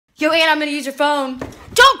Yo, Ann, I'm gonna use your phone.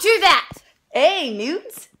 Don't do that! Hey,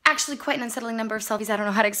 nudes? Actually, quite an unsettling number of selfies I don't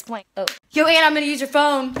know how to explain. Oh. Yo, Ann, I'm gonna use your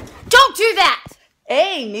phone. Don't do that!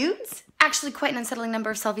 Hey, nudes? Actually, quite an unsettling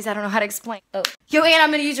number of selfies I don't know how to explain. Oh. Yo, Ann,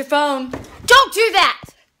 I'm gonna use your phone. Don't do that!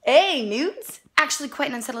 Hey, nudes? Actually, quite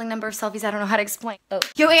an unsettling number of selfies I don't know how to explain. Oh.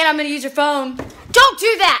 Yo, Ann, I'm gonna use your phone. Don't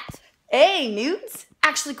do that! Hey, nudes?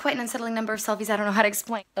 Actually, quite an unsettling number of selfies I don't know how to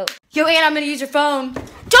explain. Oh. Yo, Ann, I'm gonna use your phone.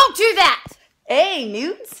 Don't do that! Hey,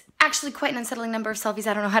 nudes? Actually, quite an unsettling number of selfies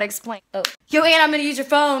I don't know how to explain. Oh. Yo, Ann, I'm gonna use your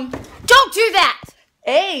phone. Don't do that!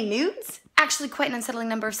 Hey, nudes? Actually, quite an unsettling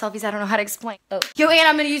number of selfies I don't know how to explain. Oh. Yo, Ann,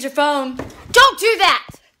 I'm gonna use your phone. Don't do that!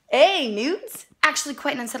 Hey, nudes? Actually,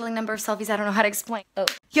 quite an unsettling number of selfies I don't know how to explain. Oh.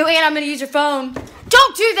 Yo, Ann, I'm gonna use your phone.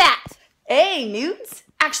 Don't do that! Hey, nudes?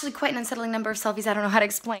 Actually, quite an unsettling number of selfies I don't know how to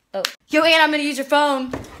explain. Oh. Yo, Ann, I'm gonna use your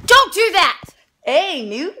phone. Don't do that! Hey,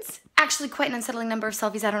 nudes? Actually, quite an unsettling number of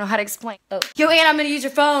selfies I don't know how to explain. Oh. Yo, Ann, I'm gonna use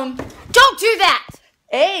your phone. Don't do that!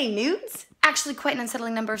 Hey, nudes? Actually, quite an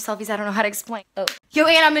unsettling number of selfies I don't know how to explain. Oh. Yo,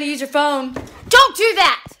 Ann, I'm gonna use your phone. Don't do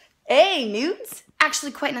that! Hey, nudes?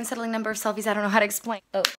 Actually, quite an unsettling number of selfies I don't know how to explain.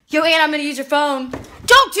 Oh. Yo, Ann, I'm gonna use your phone.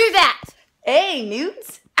 Don't do that! Hey,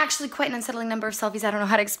 nudes? Actually, quite an unsettling number of selfies I don't know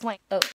how to explain. Oh.